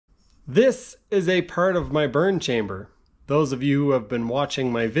This is a part of my burn chamber. Those of you who have been watching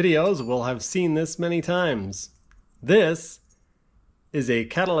my videos will have seen this many times. This is a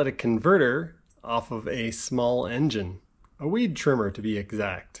catalytic converter off of a small engine, a weed trimmer to be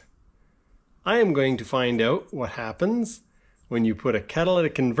exact. I am going to find out what happens when you put a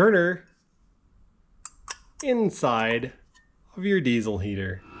catalytic converter inside of your diesel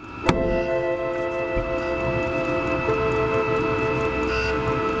heater.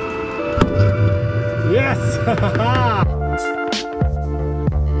 Yes!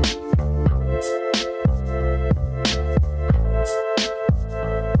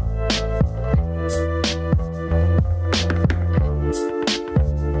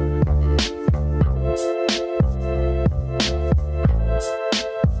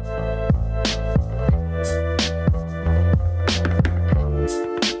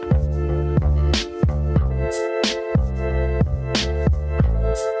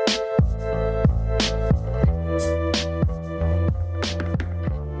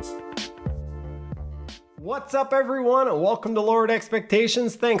 What's up everyone, and welcome to Lowered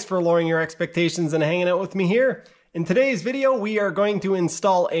Expectations. Thanks for lowering your expectations and hanging out with me here. In today's video, we are going to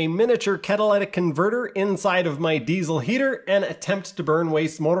install a miniature catalytic converter inside of my diesel heater and attempt to burn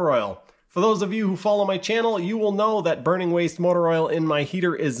waste motor oil. For those of you who follow my channel, you will know that burning waste motor oil in my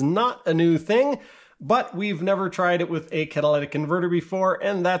heater is not a new thing, but we've never tried it with a catalytic converter before,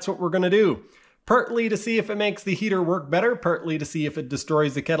 and that's what we're going to do. Partly to see if it makes the heater work better, partly to see if it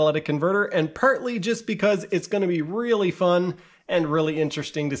destroys the catalytic converter, and partly just because it's going to be really fun and really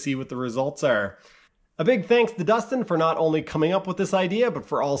interesting to see what the results are. A big thanks to Dustin for not only coming up with this idea, but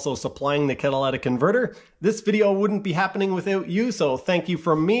for also supplying the catalytic converter. This video wouldn't be happening without you, so thank you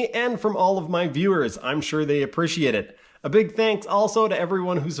from me and from all of my viewers. I'm sure they appreciate it. A big thanks also to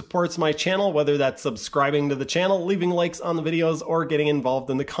everyone who supports my channel, whether that's subscribing to the channel, leaving likes on the videos, or getting involved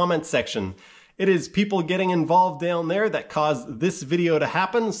in the comments section. It is people getting involved down there that caused this video to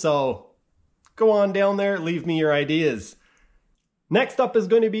happen, so go on down there, leave me your ideas. Next up is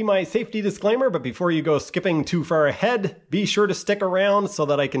going to be my safety disclaimer, but before you go skipping too far ahead, be sure to stick around so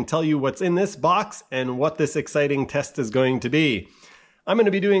that I can tell you what's in this box and what this exciting test is going to be. I'm going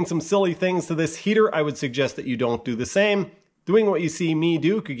to be doing some silly things to this heater. I would suggest that you don't do the same. Doing what you see me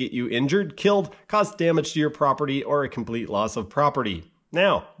do could get you injured, killed, cause damage to your property, or a complete loss of property.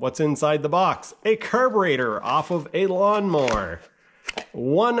 Now, what's inside the box? A carburetor off of a lawnmower.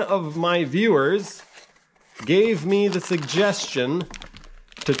 One of my viewers gave me the suggestion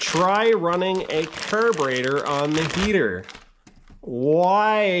to try running a carburetor on the heater.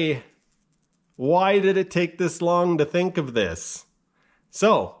 Why did it take this long to think of this?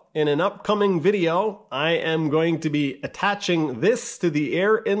 So, in an upcoming video, I am going to be attaching this to the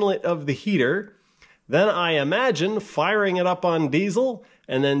air inlet of the heater. Then I imagine firing it up on diesel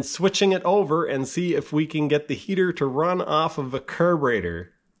and then switching it over and see if we can get the heater to run off of a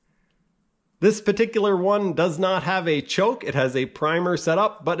carburetor. This particular one does not have a choke. It has a primer set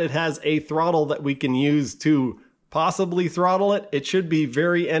up, but it has a throttle that we can use to possibly throttle it. It should be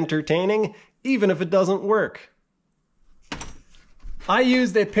very entertaining, even if it doesn't work. I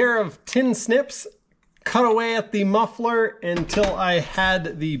used a pair of tin snips, cut away at the muffler until I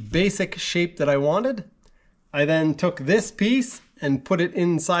had the basic shape that I wanted. I then took this piece and put it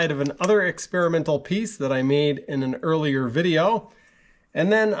inside of another experimental piece that I made in an earlier video.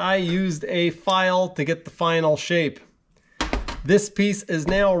 And then I used a file to get the final shape. This piece is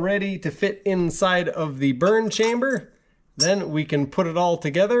now ready to fit inside of the burn chamber. Then we can put it all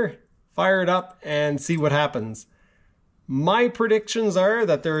together, fire it up, and see what happens. My predictions are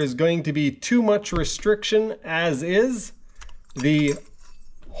that there is going to be too much restriction as is. The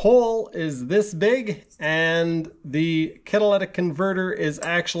hole is this big and the catalytic converter is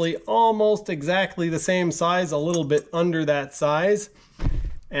actually almost exactly the same size, a little bit under that size.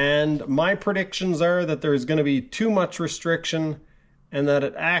 And my predictions are that there's going to be too much restriction and that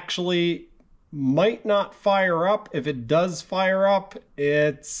it actually might not fire up. If it does fire up,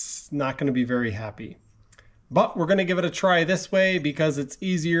 it's not going to be very happy. But we're going to give it a try this way because it's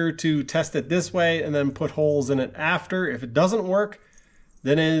easier to test it this way and then put holes in it after. If it doesn't work,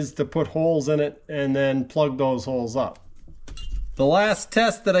 then it is to put holes in it and then plug those holes up. The last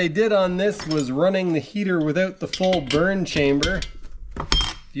test that I did on this was running the heater without the full burn chamber.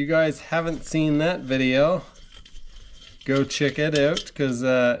 If you guys haven't seen that video, go check it out because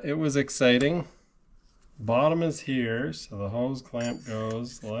it was exciting. Bottom is here, so the hose clamp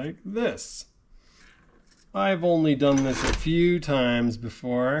goes like this. I've only done this a few times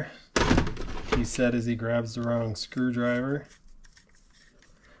before, he said as he grabs the wrong screwdriver.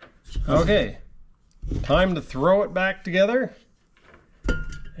 Okay, time to throw it back together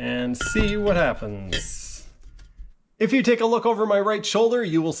and see what happens. If you take a look over my right shoulder,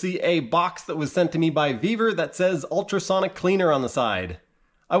 you will see a box that was sent to me by VEVOR that says ultrasonic cleaner on the side.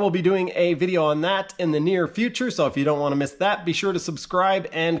 I will be doing a video on that in the near future, so if you don't want to miss that, be sure to subscribe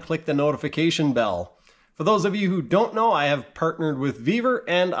and click the notification bell. For those of you who don't know, I have partnered with VEVOR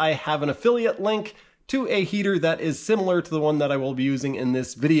and I have an affiliate link to a heater that is similar to the one that I will be using in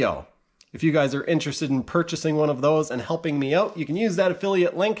this video. If you guys are interested in purchasing one of those and helping me out, you can use that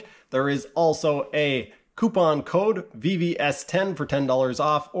affiliate link. There is also a coupon code VVS10 for $10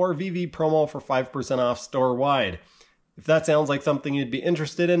 off or VV promo for 5% off store-wide. If that sounds like something you'd be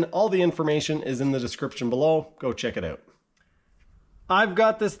interested in, all the information is in the description below. Go check it out. I've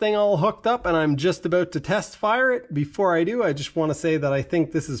got this thing all hooked up and I'm just about to test fire it. Before I do, I just want to say that I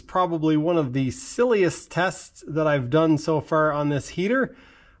think this is probably one of the silliest tests that I've done so far on this heater,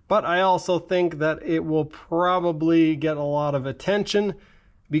 but I also think that it will probably get a lot of attention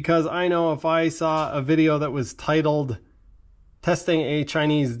because I know if I saw a video that was titled "Testing a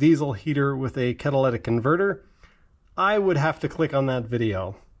Chinese Diesel Heater with a Catalytic Converter," I would have to click on that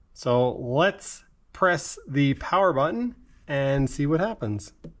video. So let's press the power button and see what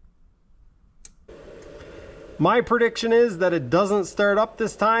happens. My prediction is that it doesn't start up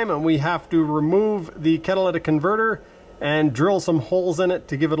this time and we have to remove the catalytic converter and drill some holes in it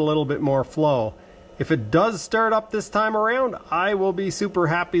to give it a little bit more flow. If it does start up this time around, I will be super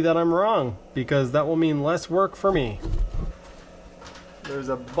happy that I'm wrong because that will mean less work for me. There's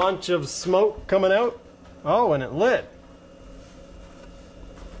a bunch of smoke coming out. Oh, and it lit.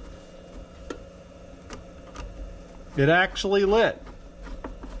 It actually lit.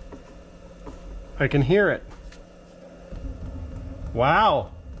 I can hear it. Wow,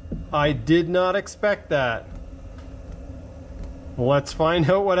 I did not expect that. Let's find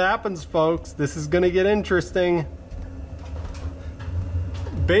out what happens, folks. This is gonna get interesting.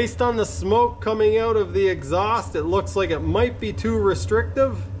 Based on the smoke coming out of the exhaust, it looks like it might be too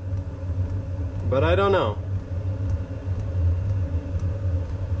restrictive, but I don't know.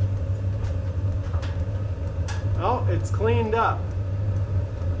 Oh, it's cleaned up.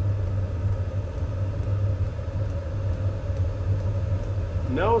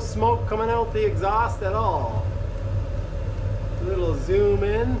 No smoke coming out the exhaust at all. Little zoom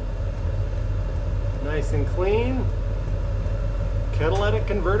in. Nice and clean. Catalytic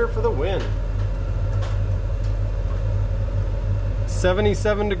converter for the win.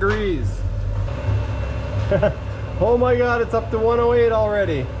 77 degrees. Oh my God, it's up to 108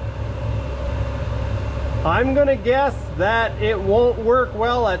 already. I'm gonna guess that it won't work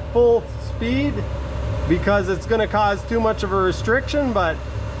well at full speed because it's gonna cause too much of a restriction, but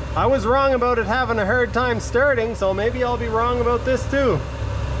I was wrong about it having a hard time starting, so maybe I'll be wrong about this too.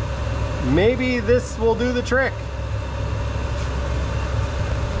 Maybe this will do the trick.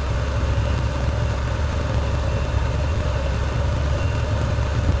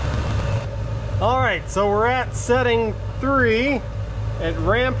 All right, so we're at setting 3. It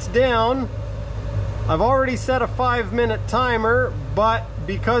ramped down. I've already set a 5-minute timer, but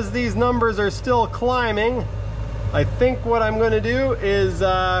because these numbers are still climbing, I think what I'm going to do is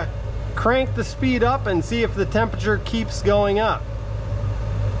crank the speed up and see if the temperature keeps going up.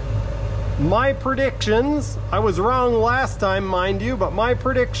 My predictions, I was wrong last time, mind you, but my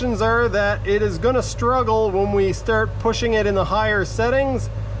predictions are that it is going to struggle when we start pushing it in the higher settings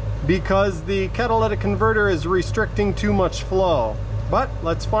because the catalytic converter is restricting too much flow. But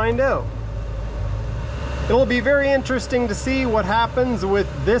let's find out. It'll be very interesting to see what happens with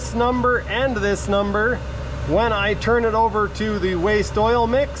this number and this number when I turn it over to the waste oil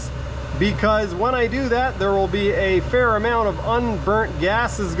mix, because when I do that, there will be a fair amount of unburnt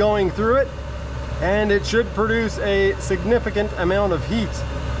gases going through it, and it should produce a significant amount of heat.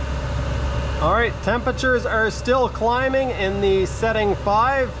 All right, temperatures are still climbing in the setting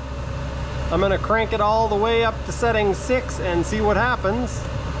 5. I'm gonna crank it all the way up to setting 6 and see what happens.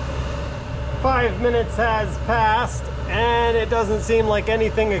 5 minutes has passed and it doesn't seem like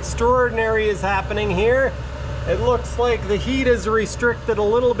anything extraordinary is happening here. It looks like the heat is restricted a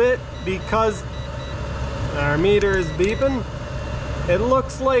little bit because our meter is beeping. It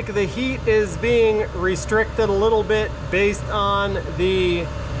looks like the heat is being restricted a little bit based on the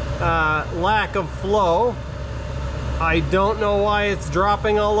lack of flow. I don't know why it's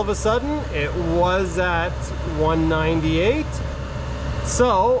dropping all of a sudden. It was at 198.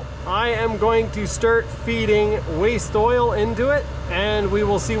 So I am going to start feeding waste oil into it and we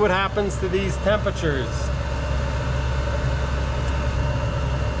will see what happens to these temperatures.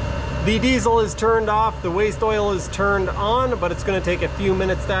 The diesel is turned off, the waste oil is turned on, but it's going to take a few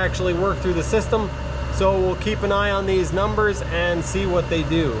minutes to actually work through the system. So we'll keep an eye on these numbers and see what they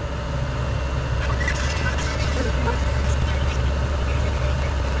do.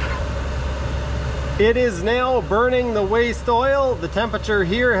 It is now burning the waste oil. The temperature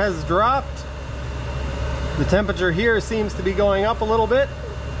here has dropped. The temperature here seems to be going up a little bit.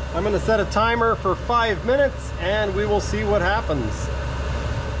 I'm going to set a timer for 5 minutes and we will see what happens.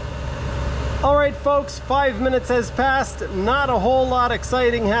 Alright folks, 5 minutes has passed. Not a whole lot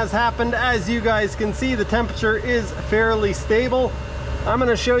exciting has happened. As you guys can see, the temperature is fairly stable. I'm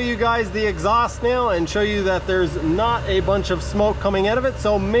going to show you guys the exhaust now and show you that there's not a bunch of smoke coming out of it.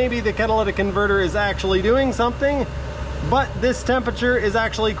 So maybe the catalytic converter is actually doing something, but this temperature is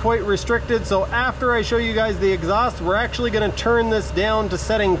actually quite restricted. So after I show you guys the exhaust, we're actually going to turn this down to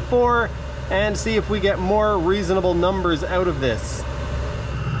setting 4 and see if we get more reasonable numbers out of this.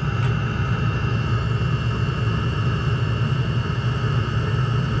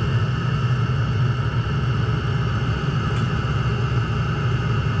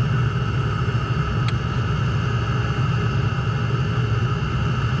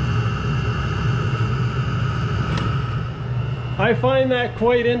 I find that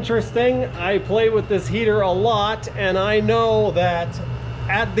quite interesting. I play with this heater a lot and I know that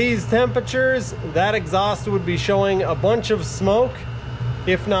at these temperatures that exhaust would be showing a bunch of smoke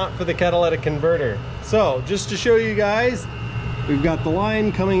if not for the catalytic converter. So just to show you guys, we've got the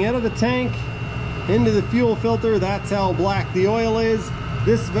line coming out of the tank into the fuel filter. That's how black the oil is.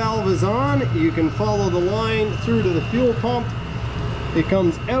 This valve is on. You can follow the line through to the fuel pump. It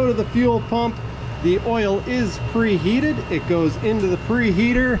comes out of the fuel pump. The oil is preheated. It goes into the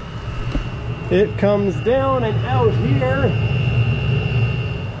preheater. It comes down and out here.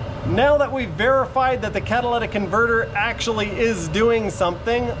 Now that we've verified that the catalytic converter actually is doing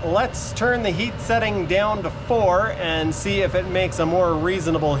something, let's turn the heat setting down to 4 and see if it makes a more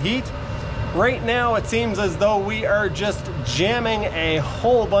reasonable heat. Right now it seems as though we are just jamming a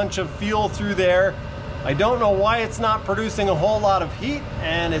whole bunch of fuel through there. I don't know why it's not producing a whole lot of heat,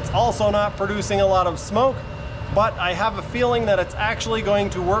 and it's also not producing a lot of smoke, but I have a feeling that it's actually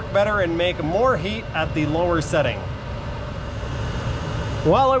going to work better and make more heat at the lower setting.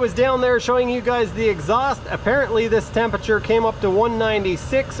 While I was down there showing you guys the exhaust, apparently this temperature came up to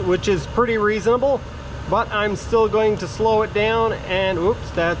 196, which is pretty reasonable, but I'm still going to slow it down and, oops,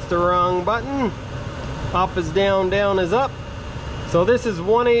 that's the wrong button. Up is down, down is up. So this is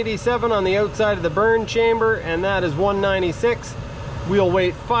 187 on the outside of the burn chamber, and that is 196. We'll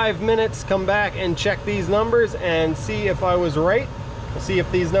wait 5 minutes, come back and check these numbers and see if I was right. We'll see if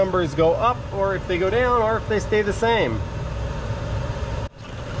these numbers go up or if they go down or if they stay the same.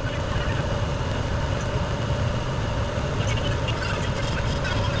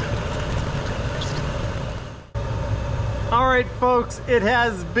 Alright folks, it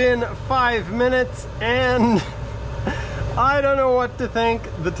has been 5 minutes and I don't know what to think.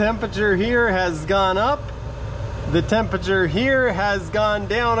 The temperature here has gone up. The temperature here has gone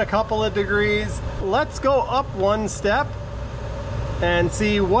down a couple of degrees. Let's go up one step and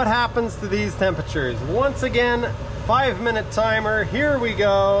see what happens to these temperatures. Once again, 5-minute timer. Here we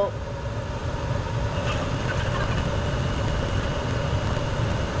go.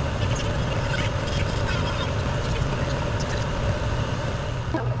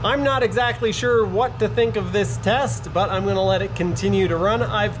 I'm not exactly sure what to think of this test, but I'm going to let it continue to run.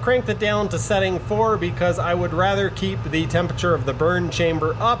 I've cranked it down to setting 4 because I would rather keep the temperature of the burn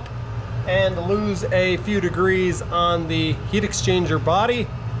chamber up and lose a few degrees on the heat exchanger body.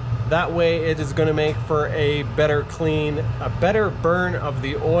 That way it is going to make for a better burn of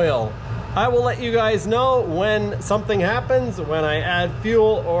the oil. I will let you guys know when something happens, when I add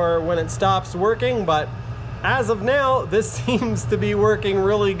fuel or when it stops working, but as of now, this seems to be working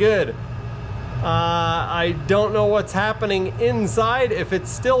really good. I don't know what's happening inside. If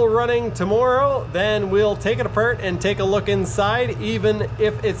it's still running tomorrow, then we'll take it apart and take a look inside, even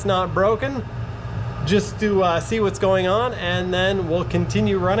if it's not broken, just to see what's going on, and then we'll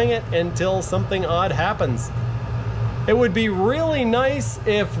continue running it until something odd happens. It would be really nice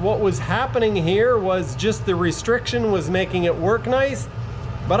if what was happening here was just the restriction was making it work nice.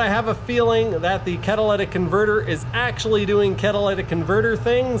 But I have a feeling that the catalytic converter is actually doing catalytic converter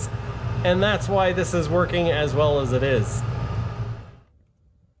things, and that's why this is working as well as it is.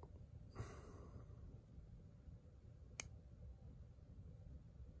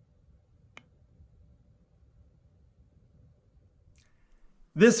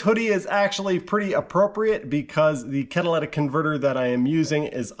 This hoodie is actually pretty appropriate because the catalytic converter that I am using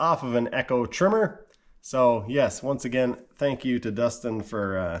is off of an Echo trimmer. So yes, once again, thank you to Dustin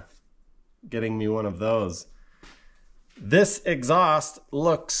for getting me one of those. This exhaust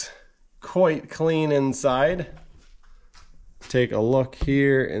looks quite clean inside. Take a look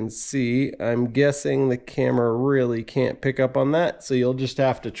here and see. I'm guessing the camera really can't pick up on that, so you'll just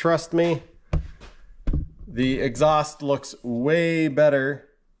have to trust me. The exhaust looks way better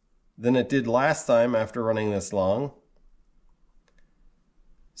than it did last time after running this long.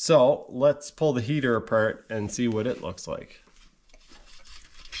 So let's pull the heater apart and see what it looks like.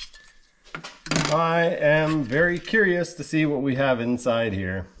 I am very curious to see what we have inside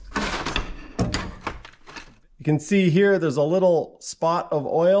here. You can see here there's a little spot of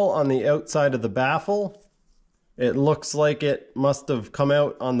oil on the outside of the baffle. It looks like it must have come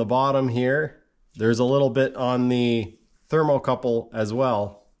out on the bottom here. There's a little bit on the thermocouple as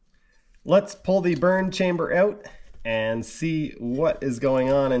well. Let's pull the burn chamber out and see what is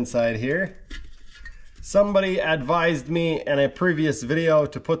going on inside here. Somebody advised me in a previous video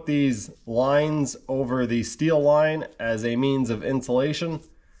to put these lines over the steel line as a means of insulation.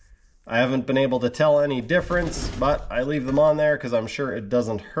 I haven't been able to tell any difference, but I leave them on there because I'm sure it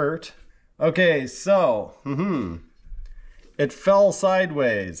doesn't hurt. Okay, so, it fell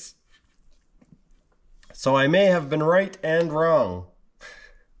sideways. So I may have been right and wrong.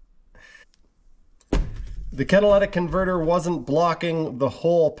 The catalytic converter wasn't blocking the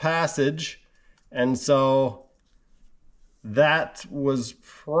whole passage, and so that was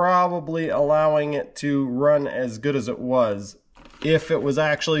probably allowing it to run as good as it was. If it was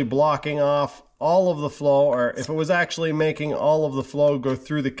actually blocking off all of the flow, or if it was actually making all of the flow go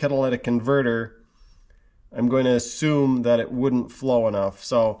through the catalytic converter, I'm going to assume that it wouldn't flow enough.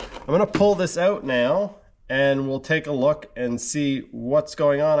 So I'm going to pull this out now, and we'll take a look and see what's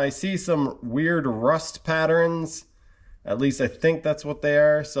going on. I see some weird rust patterns. At least I think that's what they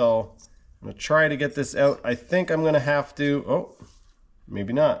are. So I'm gonna try to get this out. I think I'm gonna have to, oh,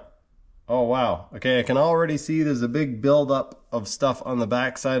 maybe not. Oh, wow. Okay, I can already see there's a big buildup of stuff on the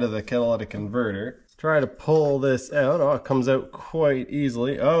back side of the catalytic converter. Try to pull this out. Oh, it comes out quite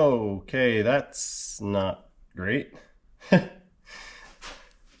easily. Okay, that's not great.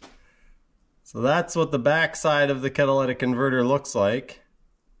 So that's what the back side of the catalytic converter looks like.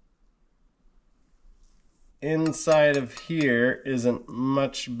 Inside of here isn't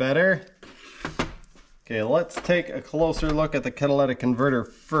much better. Okay, let's take a closer look at the catalytic converter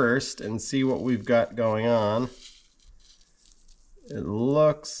first and see what we've got going on. It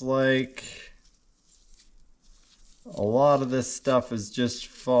looks like a lot of this stuff is just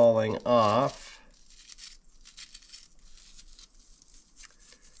falling off.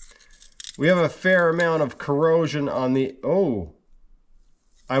 We have a fair amount of corrosion on the,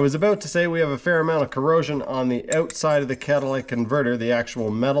 I was about to say we have a fair amount of corrosion on the outside of the catalytic converter, the actual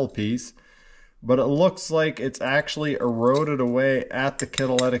metal piece, but it looks like it's actually eroded away at the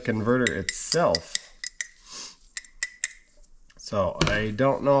catalytic converter itself. So I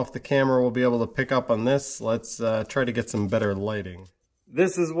don't know if the camera will be able to pick up on this. Let's try to get some better lighting.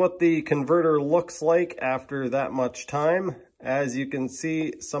 This is what the converter looks like after that much time. As you can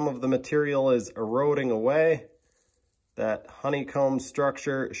see, some of the material is eroding away. That honeycomb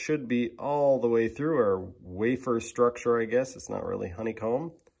structure should be all the way through, or wafer structure, I guess. It's not really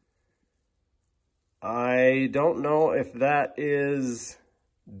honeycomb. I don't know if that is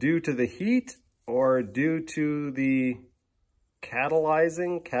due to the heat or due to the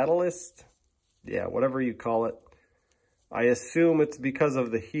catalyst, yeah, whatever you call it. I assume it's because of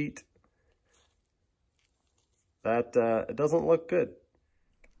the heat. That it doesn't look good.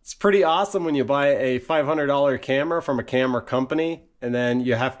 It's pretty awesome when you buy a $500 camera from a camera company and then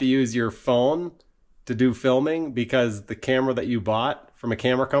you have to use your phone to do filming because the camera that you bought from a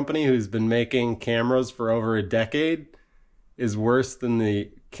camera company who's been making cameras for over a decade is worse than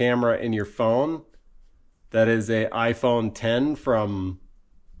the camera in your phone. That is a iPhone 10 from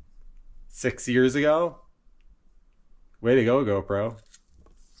 6 years ago. Way to go, GoPro.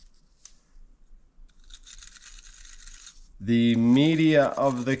 The media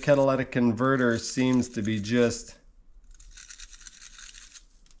of the catalytic converter seems to be just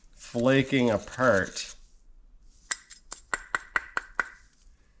flaking apart.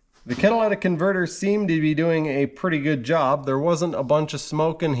 The catalytic converter seemed to be doing a pretty good job. There wasn't a bunch of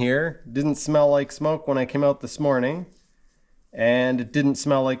smoke in here. Didn't smell like smoke when I came out this morning. And it didn't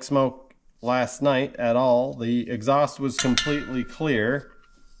smell like smoke last night at all. The exhaust was completely clear.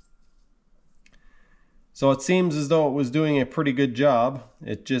 So it seems as though it was doing a pretty good job.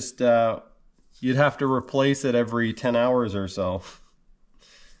 It just, you'd have to replace it every 10 hours or so.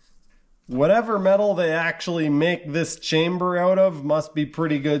 Whatever metal they actually make this chamber out of must be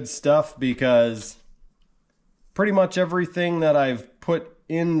pretty good stuff, because pretty much everything that I've put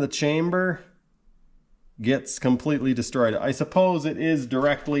in the chamber gets completely destroyed. I suppose it is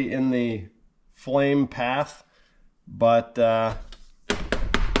directly in the flame path, but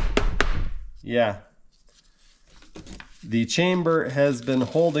yeah, the chamber has been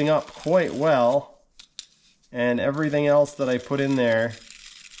holding up quite well, and everything else that I put in there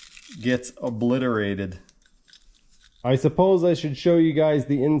gets obliterated. I suppose I should show you guys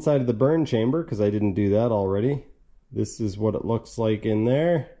the inside of the burn chamber, because I didn't do that already. This is what it looks like in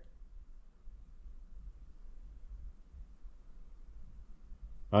there.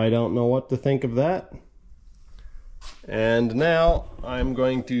 I don't know what to think of that. And now I'm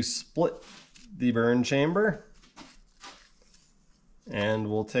going to split the burn chamber, and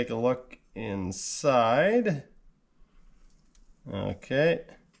we'll take a look inside. Okay.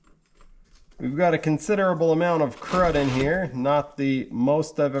 We've got a considerable amount of crud in here, not the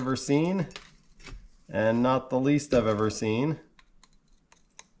most I've ever seen, and not the least I've ever seen.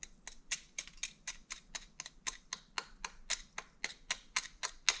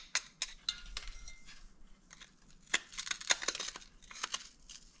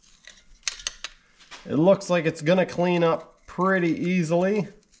 It looks like it's gonna clean up pretty easily.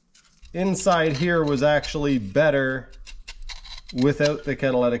 Inside here was actually better without the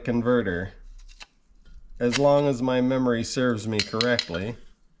catalytic converter, as long as my memory serves me correctly.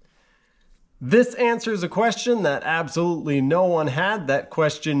 This answers a question that absolutely no one had, that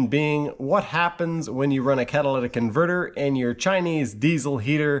question being, what happens when you run a catalytic converter in your Chinese diesel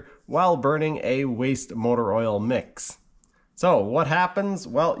heater while burning a waste motor oil mix? So what happens?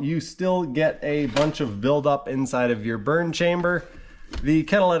 Well, you still get a bunch of buildup inside of your burn chamber. The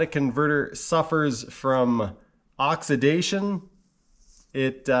catalytic converter suffers from oxidation.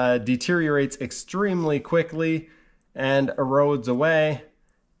 It deteriorates extremely quickly and erodes away.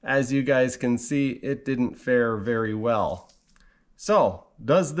 As you guys can see, it didn't fare very well. So,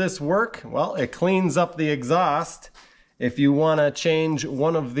 does this work? Well, it cleans up the exhaust. If you want to change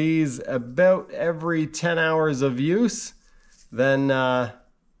one of these about every 10 hours of use, then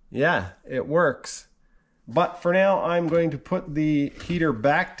yeah, it works. But for now, I'm going to put the heater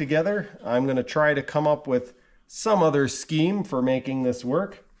back together. I'm going to try to come up with some other scheme for making this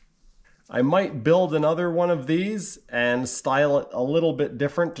work. I might build another one of these and style it a little bit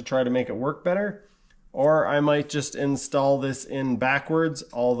different to try to make it work better. Or I might just install this in backwards,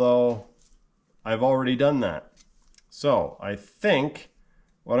 although I've already done that. So I think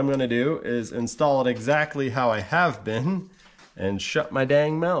what I'm going to do is install it exactly how I have been and shut my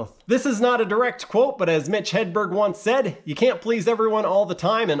dang mouth. This is not a direct quote, but as Mitch Hedberg once said, you can't please everyone all the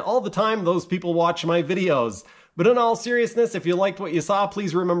time, and all the time those people watch my videos. But in all seriousness, if you liked what you saw,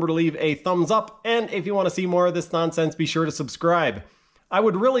 please remember to leave a thumbs up, and if you want to see more of this nonsense, be sure to subscribe. I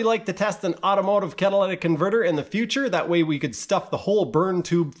would really like to test an automotive catalytic converter in the future. That way we could stuff the whole burn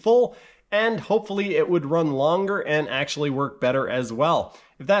tube full, and hopefully it would run longer and actually work better as well.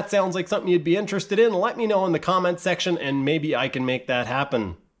 If that sounds like something you'd be interested in, let me know in the comments section and maybe I can make that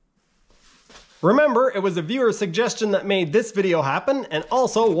happen. Remember, it was a viewer suggestion that made this video happen, and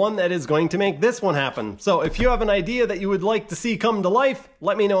also one that is going to make this one happen. So if you have an idea that you would like to see come to life,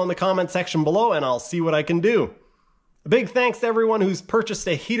 let me know in the comment section below and I'll see what I can do. A big thanks to everyone who's purchased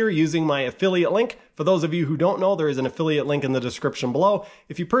a heater using my affiliate link. For those of you who don't know, there is an affiliate link in the description below.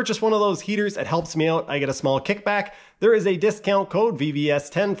 If you purchase one of those heaters, it helps me out. I get a small kickback. There is a discount code,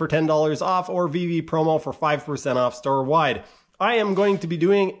 VVS10 for $10 off, or VV promo for 5% off store-wide. I am going to be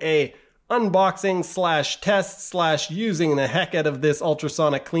doing a unboxing / test / using the heck out of this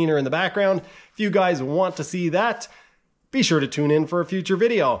ultrasonic cleaner in the background. If you guys want to see that, be sure to tune in for a future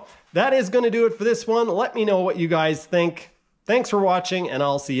video. That is going to do it for this one. Let me know what you guys think. Thanks for watching, and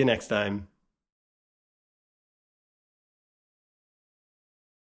I'll see you next time.